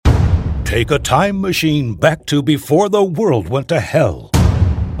Take a time machine back to before the world went to hell,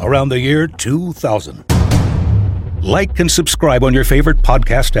 around the year 2000. Like and subscribe on your favorite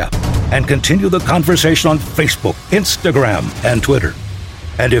podcast app, and continue the conversation on Facebook, Instagram, and Twitter.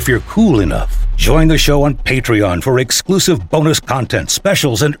 And if you're cool enough, join the show on Patreon for exclusive bonus content,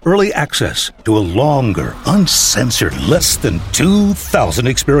 specials, and early access to a longer, uncensored Less Than 2000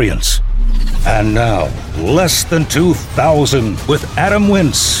 experience. And now, Less Than 2000 with Adam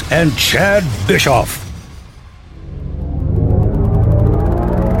Wintz and Chad Bischoff.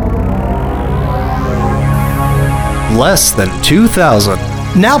 Less Than 2000,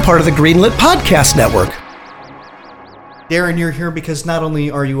 now part of the Greenlit Podcast Network. Darren, you're here because not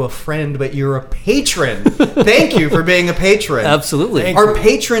only are you a friend, but you're a patron. Thank you for being a patron. Absolutely. Our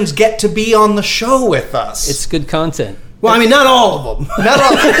patrons get to be on the show with us. It's good content. Well, I mean, not all of them. Not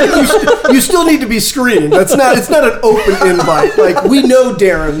all. You still need to be screened. It's not an open invite. Like, we know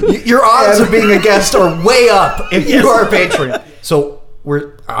Darren. Your odds of being a guest are way up if you are a patron. So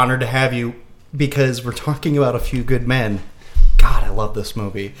we're honored to have you because we're talking about A Few Good Men. God, I love this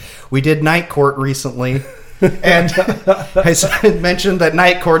movie. We did Night Court recently, and I mentioned that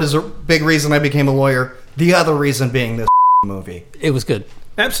Night Court is a big reason I became a lawyer. The other reason being this movie. It was good.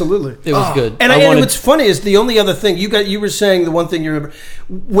 Absolutely, it was good. And what's funny is the only other thing you were saying, the one thing you remember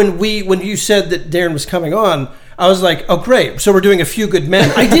when you said that Darren was coming on, I was like, oh great, so we're doing A Few Good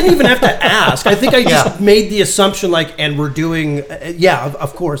Men. I didn't even have to ask. I think I just made the assumption and we're doing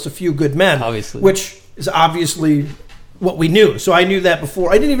of course, A Few Good Men, obviously, which is obviously what we knew. So I knew that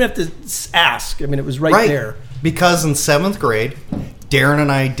before. I didn't even have to ask. I mean, it was right there. Because in 7th grade, Darren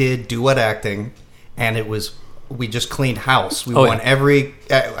and I did duet acting, and we just cleaned house. We won every,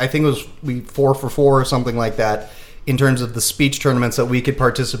 I think it was 4 for 4 or something like that, in terms of the speech tournaments that we could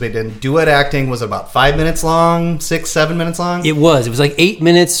participate in. Duet acting was about 5 minutes long, 6-7 minutes long. It was like 8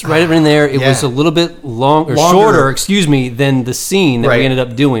 minutes right in there. It was a little bit shorter, than the scene that we ended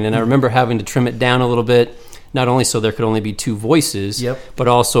up doing. And I remember having to trim it down a little bit, not only so there could only be 2 voices, but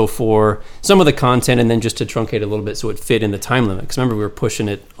also for some of the content, and then just to truncate a little bit so it fit in the time limit. Because remember, we were pushing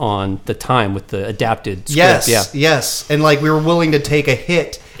it on the time with the adapted script. Yes. And we were willing to take a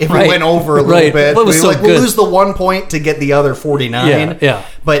hit if we went over a little bit. It was we'll lose the 1 point to get the other 49. Yeah.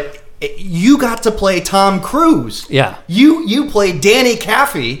 But you got to play Tom Cruise. Yeah. You played Danny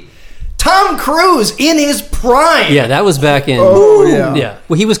Kaffee. Tom Cruise in his prime. Yeah, that was back in. Oh, yeah. Yeah.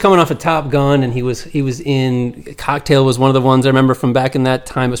 Well, he was coming off of Top Gun, and he was in Cocktail was one of the ones I remember from back in that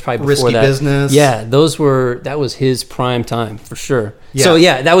time. It was probably before Risky that. Business. Yeah, that was his prime time for sure. Yeah. So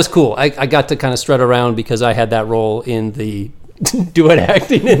yeah, that was cool. I got to kind of strut around because I had that role in the duet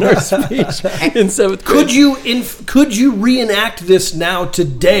acting in our speech in 7th grade. Could you reenact this now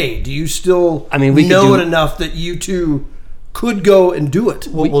today? Do you still we know it enough that you two could go and do it?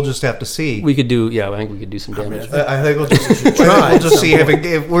 We'll just have to see. We could do, I think we could do some damage. I think we'll just try. We'll just see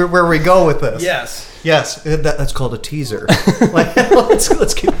where we go with this. Yes. That's called a teaser.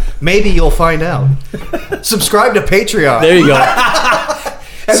 Let's keep. Maybe you'll find out. Subscribe to Patreon. There you go.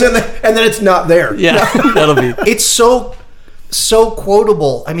 and then it's not there. Yeah, that'll be. It's so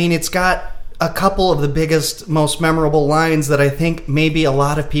quotable. I mean, it's got a couple of the biggest, most memorable lines that I think maybe a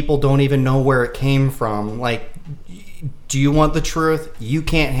lot of people don't even know where it came from. Like, do you want the truth? You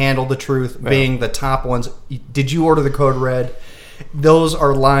can't handle the truth, being the top ones. Did you order the code red? Those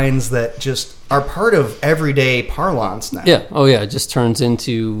are lines that just are part of everyday parlance now. Yeah. Oh, yeah. It just turns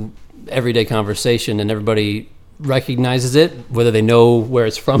into everyday conversation, and everybody recognizes it, whether they know where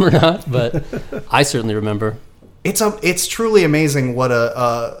it's from or not. But I certainly remember. It's truly amazing what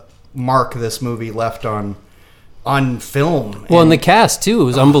a mark this movie left on film. Well, and the cast too. It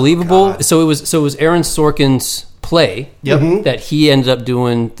was unbelievable. God. So it was Aaron Sorkin's play that he ended up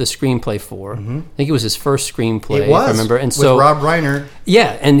doing the screenplay for. I think it was his first screenplay. It was, if I remember. And with so Rob Reiner.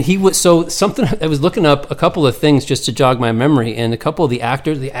 Yeah, and he was something. I was looking up a couple of things just to jog my memory, and a couple of the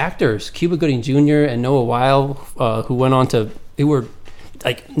actors, Cuba Gooding Jr. and Noah Weil, who went on to were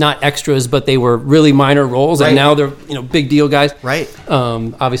not extras, but they were really minor roles, and now they're big deal guys. Right.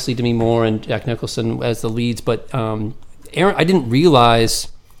 Obviously Demi Moore and Jack Nicholson as the leads, but Aaron, I didn't realize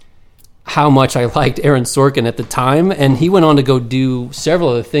how much I liked Aaron Sorkin at the time, and he went on to go do several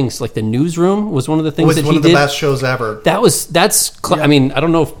other things. Like The Newsroom was one of the things that he did. One of the best shows ever. I mean, I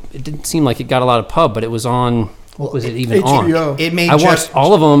don't know if it didn't seem like it got a lot of pub, but it was on. What was it even HBO. on? It made I watched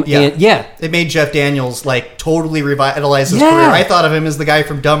all of them. Yeah. It made Jeff Daniels totally revitalize his career. I thought of him as the guy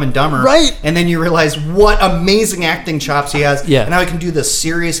from Dumb and Dumber. Right. And then you realize what amazing acting chops he has. Yeah. And now he can do the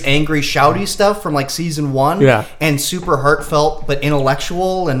serious, angry, shouty stuff from season 1. Yeah. And super heartfelt but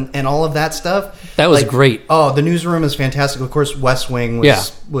intellectual and all of that stuff. That was great. Oh, The Newsroom is fantastic. Of course, West Wing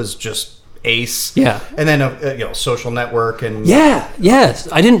was just Ace. Yeah. And then Social Network and yes.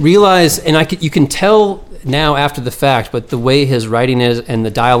 I didn't realize, and you can tell now after the fact, but the way his writing is and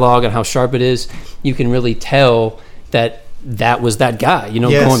the dialogue and how sharp it is, you can really tell that was that guy.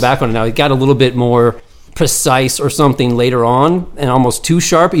 Going back on it now, it got a little bit more precise or something later on, and almost too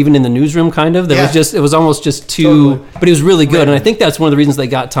sharp, even in the newsroom. Kind of, it was almost just too. Totally. But he was really good, and I think that's one of the reasons they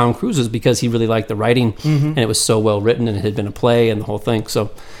got Tom Cruise is because he really liked the writing, and it was so well written, and it had been a play and the whole thing.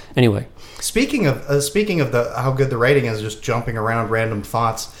 So, anyway, speaking of how good the writing is, just jumping around random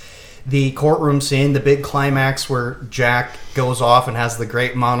thoughts. The courtroom scene, the big climax where Jack goes off and has the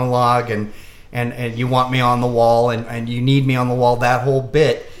great monologue, and you want me on the wall, and you need me on the wall. That whole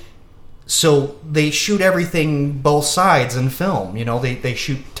bit. So they shoot everything both sides in film. They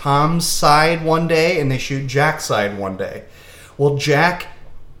shoot Tom's side one day and they shoot Jack's side one day. Well, Jack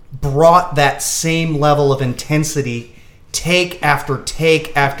brought that same level of intensity take after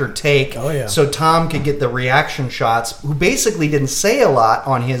take after take. Oh, yeah. So Tom could get the reaction shots, who basically didn't say a lot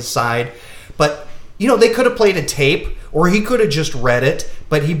on his side. But, they could have played a tape or he could have just read it,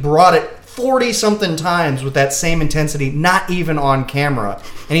 but he brought it 40-something times with that same intensity, not even on camera.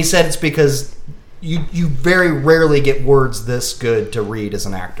 And he said it's because you very rarely get words this good to read as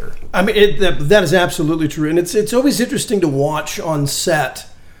an actor. I mean, that is absolutely true. And it's always interesting to watch on set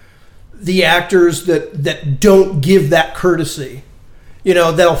the actors that don't give that courtesy.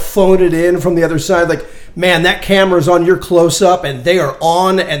 They'll phone it in from the other side. Like, man, that camera's on your close-up, and they are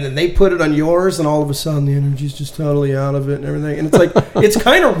on, and then they put it on yours, and all of a sudden the energy's just totally out of it and everything. And it's like, it's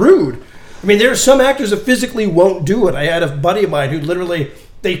kind of rude. I mean, there are some actors that physically won't do it. I had a buddy of mine who literally,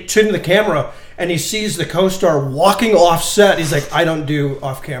 they turn the camera and he sees the co-star walking off set. He's like, I don't do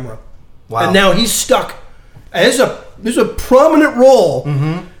off camera. Wow. And now he's stuck. There's a prominent role,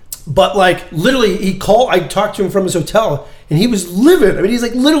 but like literally I talked to him from his hotel and he was livid. I mean, he's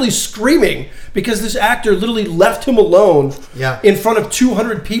like literally screaming because this actor literally left him alone in front of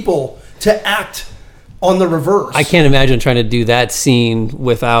 200 people to act on the reverse. I can't imagine trying to do that scene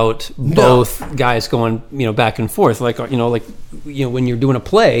without both guys going, back and forth. Like, when you're doing a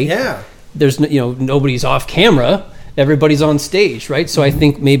play, there's nobody's off camera, everybody's on stage, right? So I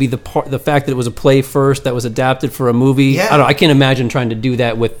think maybe the fact that it was a play first that was adapted for a movie. I don't know. I can't imagine trying to do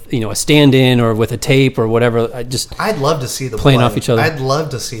that with a stand-in or with a tape or whatever. I'd love to see the playing play. Off each other. I'd love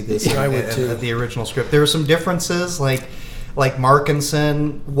to see this. I would too. The original script. There were some differences, like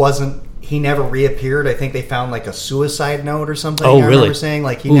Markinson wasn't. He never reappeared. I think they found like a suicide note or something. Oh, I really? remember saying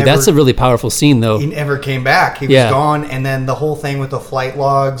like he never. That's a really powerful scene, though. He never came back. He was gone, and then the whole thing with the flight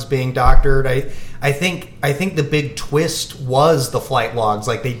logs being doctored. I think the big twist was the flight logs.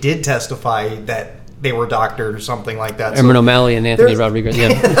 Like they did testify that they were doctored or something like that. Emerson O'Malley and Anthony Rodriguez.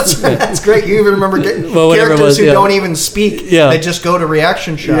 Yeah, that's great. You even remember characters who don't even speak. Yeah, they just go to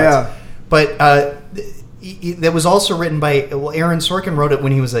reaction shots. Yeah, but. That was also written by Aaron Sorkin wrote it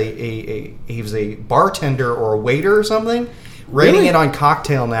when he was a bartender or a waiter or something, writing it on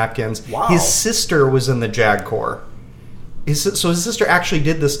cocktail napkins. Wow. His sister was in the JAG Corps. So his sister actually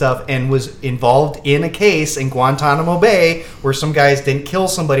did this stuff and was involved in a case in Guantanamo Bay where some guys didn't kill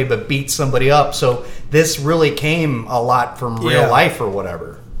somebody but beat somebody up. So this really came a lot from real life or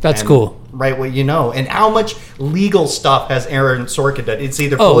whatever. That's cool. Right, and how much legal stuff has Aaron Sorkin done? It's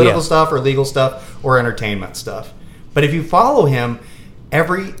either political stuff or legal stuff or entertainment stuff. But if you follow him,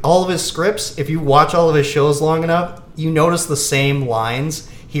 all of his scripts, if you watch all of his shows long enough, you notice the same lines.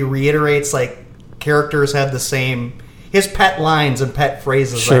 He reiterates like characters have the same his pet lines and pet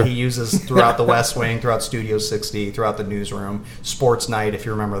phrases that he uses throughout the West Wing, throughout Studio 60, throughout the Newsroom, Sports Night, if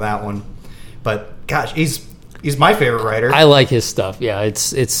you remember that one. But gosh, he's my favorite writer. I like his stuff. Yeah,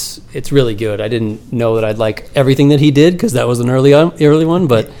 it's really good. I didn't know that I'd like everything that he did because that was an early one,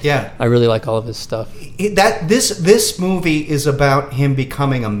 but I really like all of his stuff. This movie is about him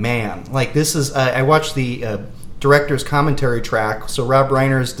becoming a man. Like this is I watched the director's commentary track. So Rob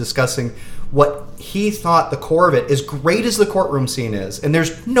Reiner is discussing what he thought the core of it, as great as the courtroom scene is, and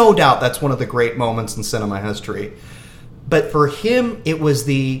there's no doubt that's one of the great moments in cinema history. But for him, it was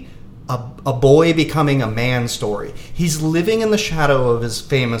a boy becoming a man story. He's living in the shadow of his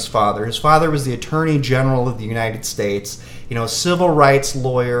famous father. His father was the Attorney General of the United States, civil rights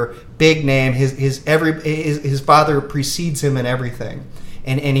lawyer, big name. His father precedes him in everything.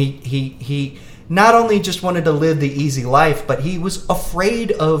 And he not only just wanted to live the easy life, but he was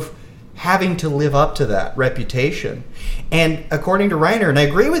afraid of having to live up to that reputation. And according to Reiner, and I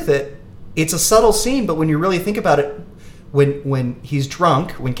agree with it, it's a subtle scene, but when you really think about it, when he's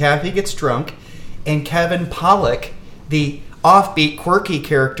drunk, when Kathy gets drunk, and Kevin Pollak, the offbeat, quirky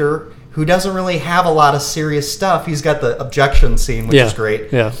character who doesn't really have a lot of serious stuff, he's got the objection scene, which is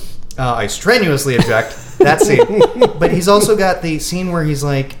great. Yeah. I strenuously object that scene. But he's also got the scene where he's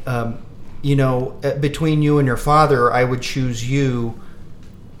like, between you and your father, I would choose you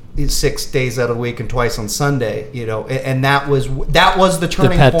 6 days out of the week and twice on Sunday. And that was the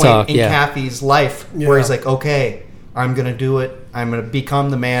turning point in Kathy's life, where he's like, okay, I'm going to do it. I'm going to become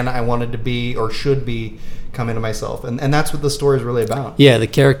the man I wanted to be or should be, come into myself. And that's what the story is really about. Yeah, the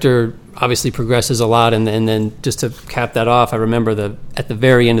character obviously progresses a lot. And then just to cap that off, I remember at the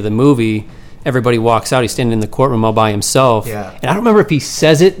very end of the movie, everybody walks out. He's standing in the courtroom all by himself. Yeah. And I don't remember if he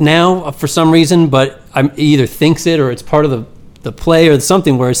says it now for some reason, but he either thinks it or it's part of the play or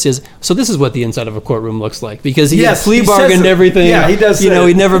something where it says, so this is what the inside of a courtroom looks like, because he plea bargained everything. Yeah, he does.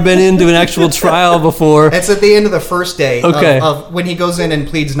 He'd never been into an actual trial before. It's at the end of the first day of when he goes in and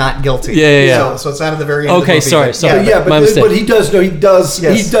pleads not guilty. Yeah. So it's not at the very end of the movie. Sorry. But he does he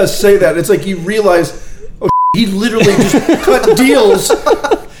does say that. It's like you realize, he literally just cut deals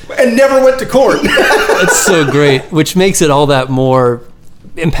and never went to court. It's so great, which makes it all that more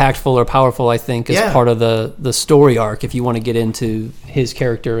impactful or powerful, I think, as part of the story arc, if you want to get into his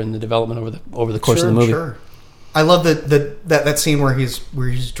character and the development over the course of the movie. Sure. I love that scene where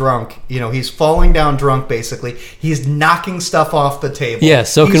he's drunk. He's falling down drunk, basically. He's knocking stuff off the table. Yeah,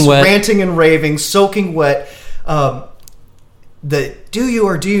 soaking wet. He's ranting and raving, soaking wet. Do you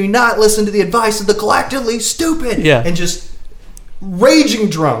or do you not listen to the advice of the collectively stupid? Yeah. And just raging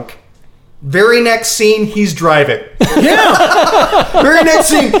drunk. Very next scene, he's driving. Yeah. Very next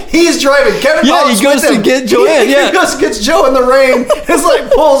scene, he's driving. Kevin Pollak's he goes to get Joanne. He goes to get Joe in the rain. It's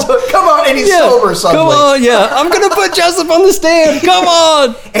like pulls. Come on, and he's sober suddenly. Come on, I'm gonna put Jessup on the stand. Come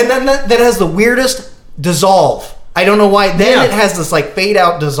on. And then that has the weirdest dissolve. I don't know why. Then it has this like fade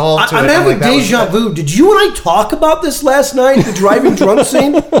out dissolve to it. I'm having deja vu. Did you and I talk about this last night? The driving drunk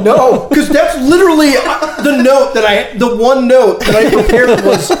scene? No, because that's literally the one note that I prepared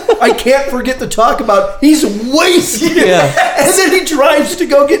was I can't forget to talk about. He's wasted, and then he drives to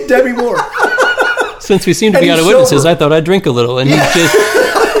go get Demi Moore. Since we seem to be out of witnesses, I thought I'd drink a little, and he's just.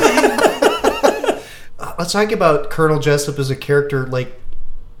 Let's talk about Colonel Jessup as a character, like.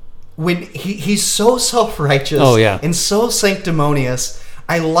 When he's so self-righteous and so sanctimonious,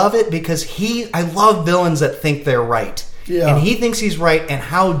 I love it because I love villains that think they're right. Yeah. And he thinks he's right, and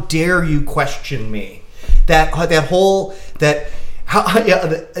how dare you question me? And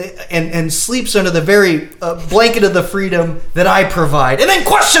sleeps under the very blanket of the freedom that I provide, and then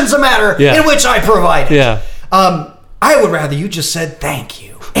questions the matter in which I provide it. Yeah. I would rather you just said thank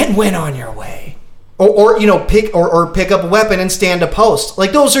you and went on your way. Or pick up a weapon and stand a post.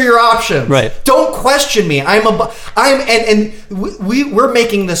 Like, those are your options. Right. Don't question me. We're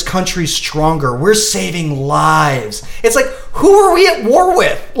making this country stronger. We're saving lives. It's like, who are we at war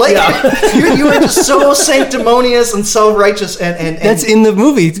with? Like, you are just so sanctimonious and self-righteous. And that's in the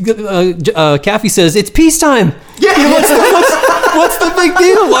movie. Kathy says it's peacetime. Yeah. What's the big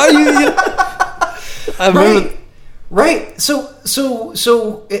deal? Why are you? I remember. Right. So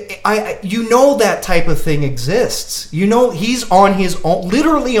that type of thing exists. He's on his own,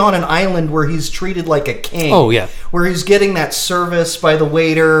 literally on an island where he's treated like a king. Oh, yeah. Where he's getting that service by the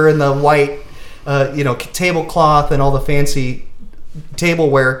waiter and the white, tablecloth and all the fancy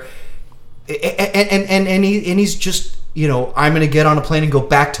tableware. And he's just, I'm going to get on a plane and go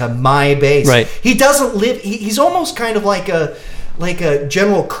back to my base. Right. He doesn't live. He's almost kind of like a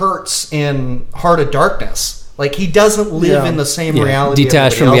General Kurtz in Heart of Darkness. Like, he doesn't live in the same reality.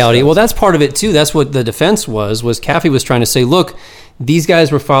 Detached from reality. Well, that's part of it, too. That's what the defense was Kathy was trying to say, look, these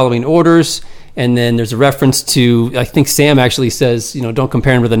guys were following orders, and then there's a reference to, I think Sam actually says, don't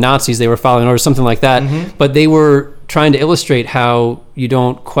compare them to the Nazis. They were following orders, something like that. Mm-hmm. But they were trying to illustrate how you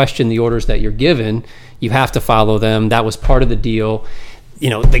don't question the orders that you're given. You have to follow them. That was part of the deal.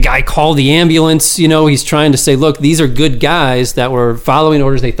 The guy called the ambulance, he's trying to say, look, these are good guys that were following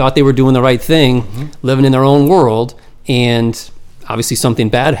orders. They thought they were doing the right thing, living in their own world. And obviously something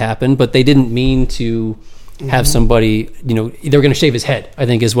bad happened, but they didn't mean to have somebody, they were going to shave his head, I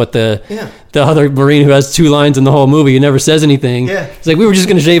think is what the other Marine who has 2 lines in the whole movie who never says anything. Yeah. It's like, we were just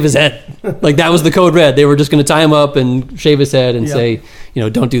going to shave his head. Like, that was the code red. They were just going to tie him up and shave his head and say,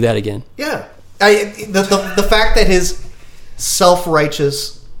 don't do that again. Yeah. The fact that his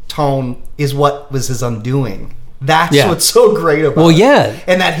self-righteous tone is what was his undoing. That's what's so great about it.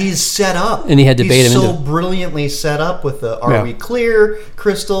 And that he's set up. And he had to bait him into. He's so brilliantly set up with the Are We Clear,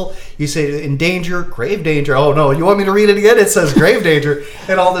 Crystal? You say in danger, grave danger. Oh, no, you want me to read it again? It says grave danger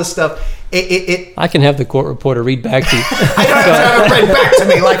and all this stuff. I can have the court reporter read back to you. I don't have to read back to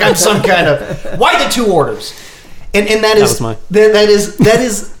me like I'm some kind of... Why the 2 orders? And that is...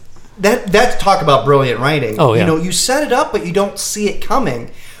 That talk about brilliant writing. Oh, yeah. You set it up, but you don't see it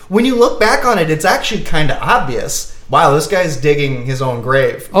coming. when you look back on it, it's actually kind of obvious. Wow, this guy's digging his own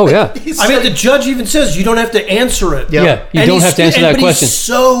grave. Oh, yeah. I mean, the judge even says you don't have to answer it. Yeah, you don't have to answer that question. He's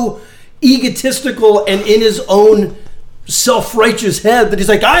so egotistical and in his own self-righteous head that he's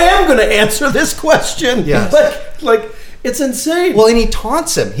like, I am going to answer this question. Yes. Like, it's insane. Well, and he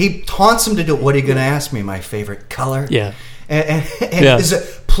taunts him. He taunts him to do, what are you going to ask me? My favorite color? Yeah. And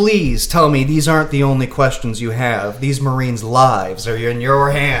please tell me these aren't the only questions you have. These Marines' lives are in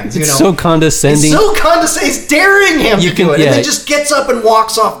your hands. It's so condescending. It's so condescending. He's daring him to do it. And then just gets up and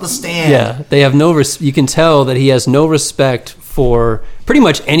walks off the stand. Yeah, they have no. You can tell that he has no respect for pretty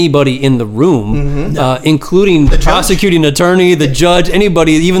much anybody in the room, including the prosecuting attorney, the judge,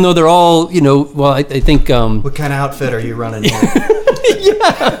 anybody. Even though they're all, well, I think. What kind of outfit are you running here?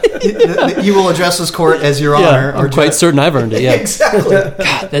 You will address this court as your honor. I'm quite certain I've earned it. Yeah, exactly.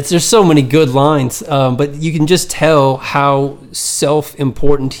 God, there's so many good lines, but you can just tell how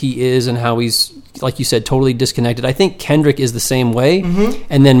self-important he is and how he's, like you said, totally disconnected. I think Kendrick is the same way,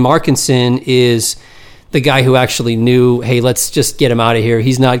 and then Markinson is the guy who actually knew, hey, let's just get him out of here.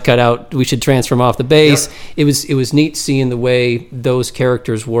 He's not cut out. We should transfer him off the base. Yep. It was neat seeing the way those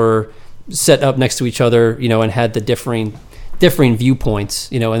characters were set up next to each other, and had the differing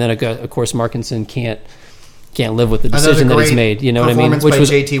viewpoints, and then of course Markinson can't live with the decision that he's made, you know what I mean? Which was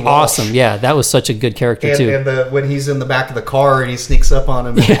JT awesome. Yeah, that was such a good character too. And when he's in the back of the car and he sneaks up on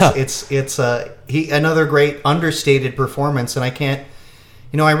him, it's another great understated performance, and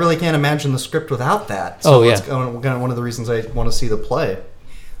I really can't imagine the script without that. So that's one of the reasons I want to see the play.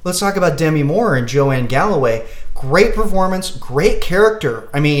 Let's talk about Demi Moore and Joanne Galloway. Great performance, great character.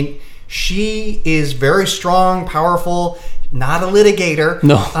 I mean, she is very strong, powerful. Not a litigator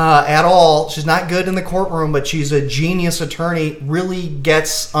at all. She's not good in the courtroom, but she's a genius attorney. Really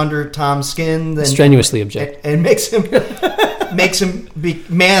gets under Tom's skin. And strenuously object. And makes him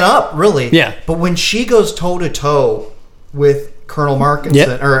man up, really. Yeah. But when she goes toe-to-toe with Colonel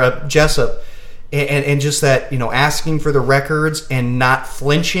Markinson, or Jessup, and just that, asking for the records and not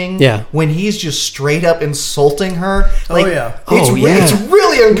flinching. Yeah. When he's just straight up insulting her. It's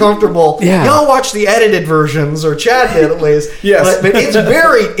really uncomfortable. Yeah. Y'all watch the edited versions, or Chad did at least. Yes. But it's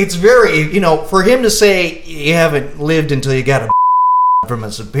very, for him to say, you haven't lived until you got a from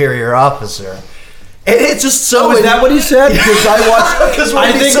a superior officer. And it's just so. Oh, is that what he said? Because I watched.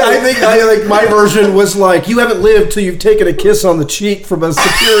 I think my version was like, "You haven't lived till you've taken a kiss on the cheek from a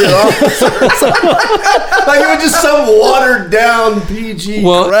superior officer." Like it was just some watered down PG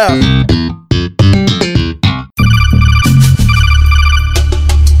crap.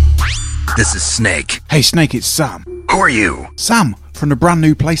 This is Snake. Hey Snake, it's Sam. Who are you? Sam, from the brand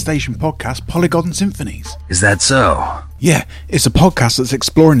new PlayStation podcast, Polygon Symphonies. Is that so? Yeah, it's a podcast that's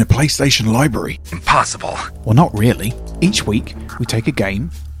exploring the PlayStation library. Impossible. Well, not really. Each week, we take a game,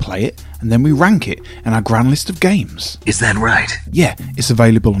 play it, and then we rank it in our grand list of games. Is that right? Yeah, it's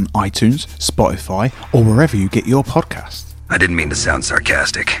available on iTunes, Spotify, or wherever you get your podcasts. I didn't mean to sound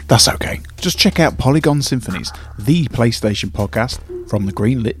sarcastic. That's okay. Just check out Polygon Symphonies, the PlayStation podcast from the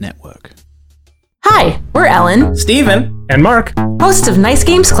Greenlit Network. Hi, we're Ellen, Steven, and Mark, hosts of Nice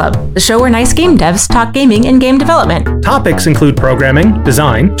Games Club, the show where nice game devs talk gaming and game development. Topics include programming,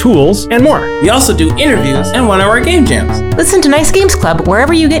 design, tools, and more. We also do interviews and 1-hour game jams. Listen to Nice Games Club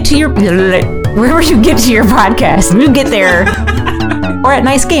wherever you get to your podcast. You get there. Or at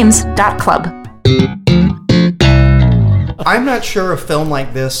nicegames.club. I'm not sure a film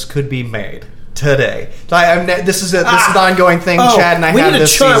like this could be made today. This is an ongoing thing. Chad and I have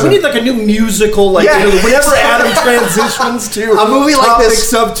this season. We need like a new musical, whenever Adam transitions to a movie like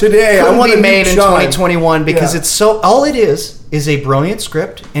this of today. I want to be made in 2021 because it's so. All it is a brilliant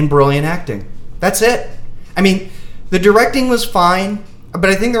script and brilliant acting. That's it. I mean, the directing was fine, but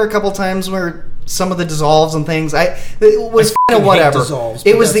I think there were a couple times where some of the dissolves and things. It was whatever. Dissolves,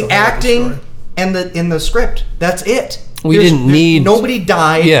 it was the acting and the script. That's it. Nobody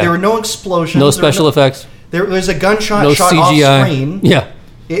died. Yeah. There were no explosions. No special effects. There was a gunshot no shot CGI. off screen. Yeah.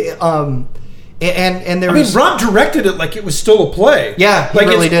 And there was. Rob directed it like it was still a play. Yeah, he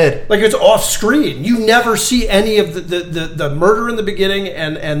really did. Like it's off screen. You never see any of the murder in the beginning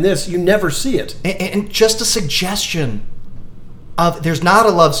and this. You never see it. And just a suggestion of. There's not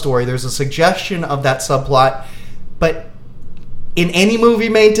a love story. There's a suggestion of that subplot. But in any movie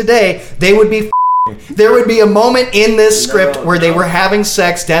made today, they would be. There would be a moment in this script where they were having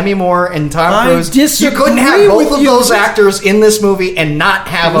sex, Demi Moore and Tom Cruise. You couldn't have both of those actors in this movie and not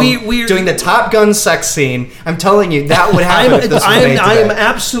have them doing the Top Gun sex scene. I'm telling you, that would happen if this was made today. I am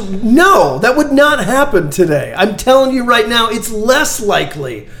absolutely... No, that would not happen today. I'm telling you right now, it's less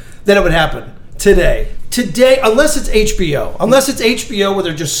likely that it would happen today. today, unless it's HBO where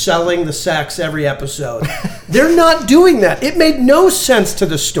they're just selling the sex every episode, they're not doing that. It made no sense to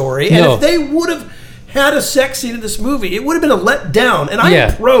the story. And if they would have had a sex scene in this movie, it would have been a letdown. And I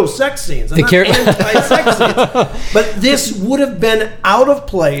am pro sex scenes. I'm not anti-sex scenes. But this would have been out of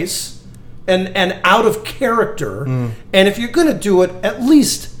place and out of character. And if you're going to do it, at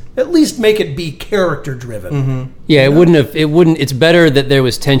least make it be character driven. Yeah, it wouldn't. It's better that there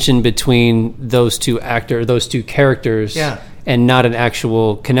was tension between those two characters. And not an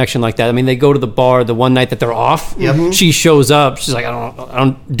actual connection like that. I mean, they go to the bar the one night that they're off. She shows up. She's like, I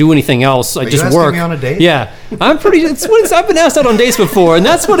don't do anything else. I just work. Me on a date? Yeah, I'm pretty. I've been asked out on dates before, and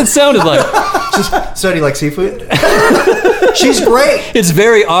that's what it sounded like. So do you like seafood? She's great. It's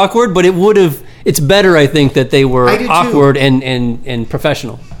very awkward, but it's better, I think, that they were awkward and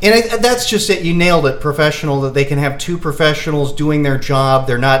professional. And that's just it. You nailed it. Professional, that they can have two professionals doing their job.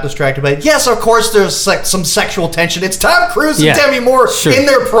 They're not distracted by it. Yes, of course, there's some sexual tension. It's Tom Cruise and Demi Moore in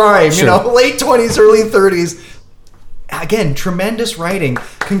their prime, late 20s, early 30s. Again, tremendous writing.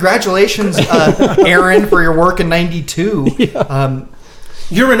 Congratulations, Aaron, for your work in 92.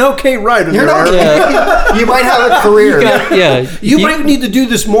 You're an okay writer. You might have a career. You might need to do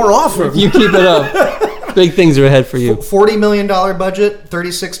this more often. You keep it up. Big things are ahead for you. $40 million budget,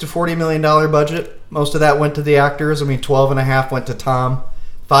 $36 to $40 million budget. Most of that went to the actors. I mean, 12.5 went to Tom.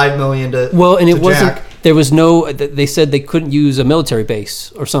 $5 million to wasn't. There was no. They said they couldn't use a military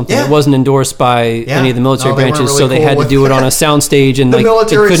base or something. It wasn't endorsed by any of the military branches, really so they had to do it on a soundstage. And the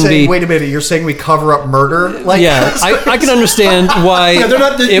military it couldn't saying, be. Wait a minute, you're saying we cover up murder? I can understand why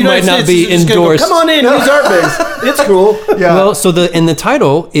it might not be endorsed. Come on in, use our base. It's cool. Well, so the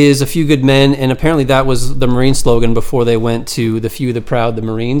title is A Few Good Men, and apparently that was the Marine slogan before they went to The Few, the Proud, the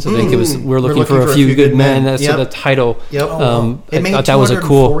Marines. I think it was We're looking for a few good men. That's the title. It made that was a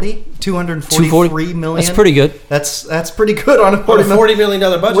cool. $243 million. That's pretty good. That's pretty good on a $40 million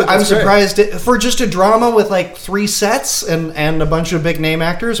budget. I'm surprised for just a drama with like 3 sets and a bunch of big name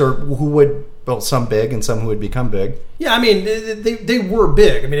actors, or who would, well, some big and some who would become big. Yeah, I mean, they were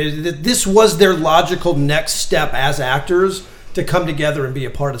big. I mean, this was their logical next step as actors to come together and be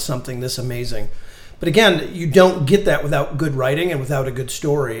a part of something this amazing. But again, you don't get that without good writing and without a good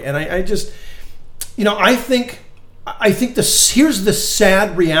story. And I just, I think here's the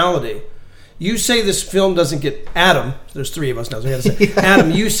sad reality. You say this film doesn't get... Adam, there's 3 of us now, so I gotta say. Adam,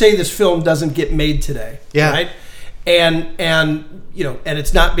 you say this film doesn't get made today. Right? And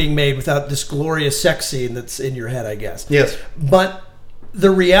it's not being made without this glorious sex scene that's in your head, I guess. Yes. But the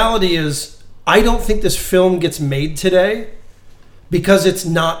reality is, I don't think this film gets made today because it's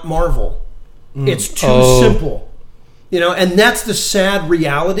not Marvel. It's too simple. And that's the sad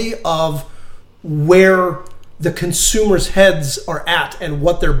reality of where the consumers' heads are at and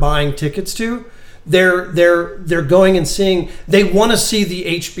what they're buying tickets to. They're going and seeing. They want to see the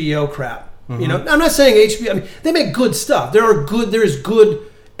HBO crap. I'm not saying HBO. I mean, they make good stuff. There is good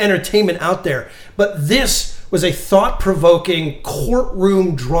entertainment out there. But this was a thought-provoking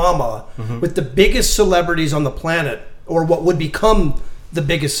courtroom drama with the biggest celebrities on the planet, or what would become the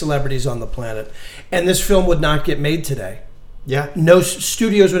biggest celebrities on the planet. And this film would not get made today. Yeah. No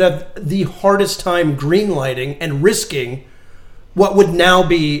studios would have the hardest time greenlighting and risking what would now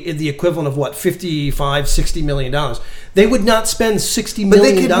be the equivalent of $55-60 million. They would not spend $60 million. But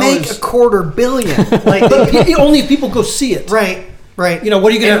they could make $250 million. But only if people go see it. Right. What are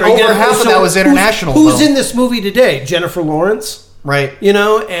you going to? Over half of that was international. Who's in this movie today? Jennifer Lawrence. Right.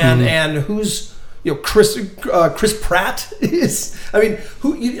 And who's Chris Pratt is.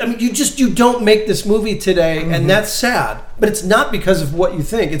 You don't make this movie today, and that's sad. But it's not because of what you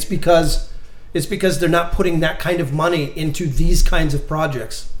think. It's because they're not putting that kind of money into these kinds of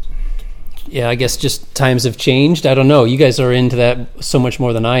projects. Yeah, I guess just times have changed. I don't know. You guys are into that so much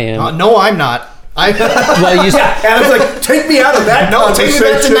more than I am. No, I'm not. Adam's like, take me out of that. No, take me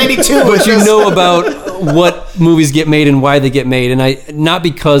back to 92. But you know about what movies get made and why they get made, and not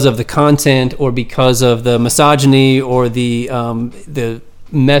because of the content or because of the misogyny or the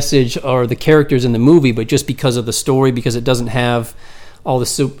message or the characters in the movie, but just because of the story, because it doesn't have all the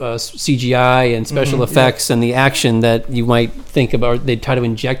CGI and special effects and the action that you might think about. They'd try to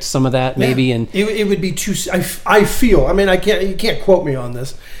inject some of that maybe, and it would be too. I feel. I mean, you can't quote me on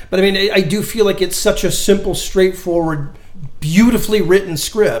this, but I mean, I do feel like it's such a simple, straightforward, beautifully written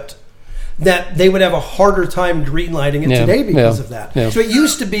script that they would have a harder time greenlighting it today because of that. Yeah. So it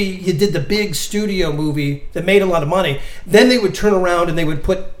used to be you did the big studio movie that made a lot of money. Then they would turn around and they would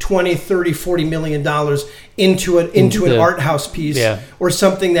put $20, $30, $40 million into an art house piece or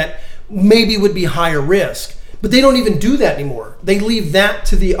something that maybe would be higher risk. But they don't even do that anymore. They leave that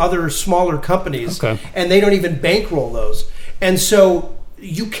to the other smaller companies, and they don't even bankroll those. And so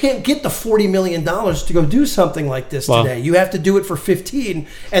you can't get the $40 million to go do something like this today. You have to do it for 15,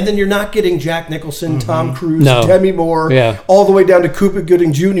 and then you're not getting Jack Nicholson, Tom Cruise, Demi Moore, all the way down to Cuba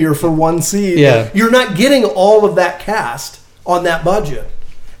Gooding Jr. for one scene. You're not getting all of that cast on that budget.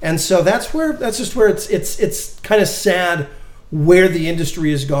 And so that's just where it's kind of sad where the industry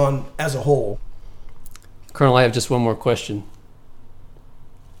has gone as a whole. Colonel, I have just one more question.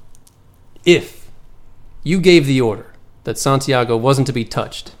 If you gave the order that Santiago wasn't to be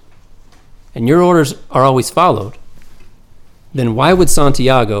touched, and your orders are always followed, then why would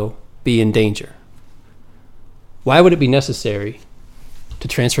Santiago be in danger? Why would it be necessary to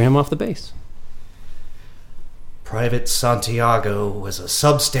transfer him off the base? Private Santiago was a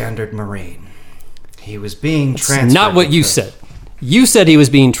substandard Marine. He was being transferred. That's not what you said. You said he was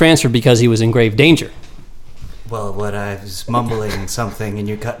being transferred because he was in grave danger. Well, what I was mumbling something and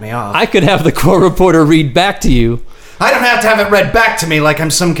you cut me off. I could have the court reporter read back to you. I don't have to have it read back to me like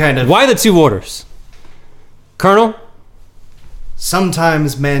I'm some kind of... Why the 2 orders? Colonel?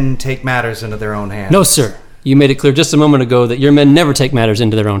 Sometimes men take matters into their own hands. No, sir. You made it clear just a moment ago that your men never take matters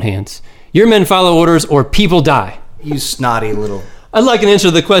into their own hands. Your men follow orders or people die. You snotty little... I'd like an answer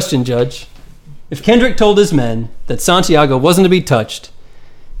to the question, Judge. If Kendrick told his men that Santiago wasn't to be touched,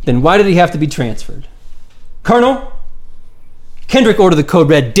 then why did he have to be transferred? Colonel? Kendrick ordered the code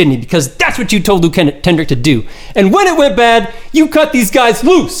red, didn't he? Because that's what you told Lieutenant Kendrick to do. And when it went bad, you cut these guys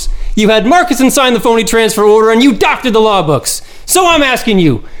loose. You had Marcuson sign the phony transfer order and you doctored the law books. So I'm asking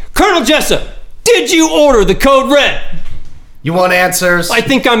you, Colonel Jessup, did you order the code red? You want answers? I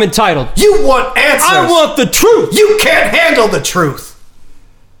think I'm entitled. You want answers? I want the truth. You can't handle the truth.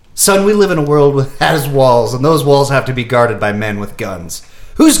 Son, we live in a world that has walls, and those walls have to be guarded by men with guns.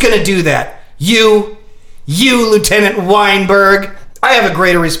 Who's gonna do that? You, Lieutenant Weinberg. I have a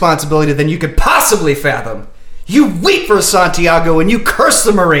greater responsibility than you could possibly fathom. You weep for Santiago and you curse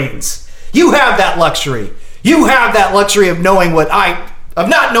the Marines. You have that luxury. You have that luxury of not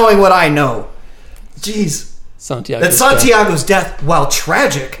knowing what I know. Jeez. Santiago's death, while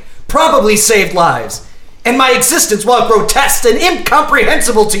tragic, probably saved lives. And my existence, while grotesque and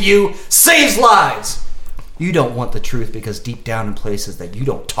incomprehensible to you, saves lives. You don't want the truth because deep down in places that you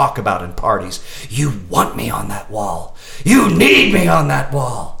don't talk about in parties, you want me on that wall. You need me on that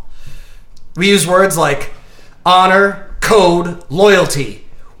wall. We use words like honor, code, loyalty.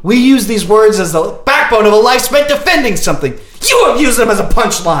 We use these words as the backbone of a life spent defending something. You have used them as a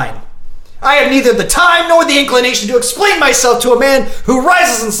punchline. I have neither the time nor the inclination to explain myself to a man who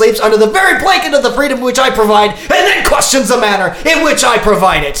rises and sleeps under the very blanket of the freedom which I provide and then questions the manner in which I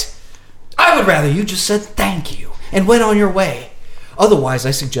provide it. I would rather you just said thank you and went on your way. Otherwise,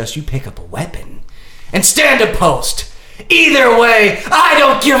 I suggest you pick up a weapon and stand a post. Either way, I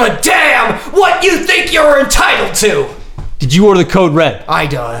don't give a damn what you think you're entitled to. Did you order the code red? I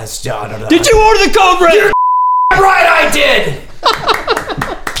don't. Did you order the code red? You're right, I did.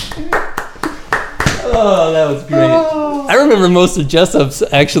 Oh, that was great. I remember most of Jessup's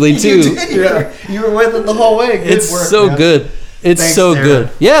actually too. You did. You were with it the whole way. Good it's work, so man. good. It's Thanks, so Sarah. good.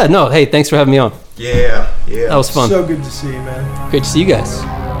 Yeah, no, hey, thanks for having me on. Yeah. That was fun. So good to see you, man. Great to see you guys.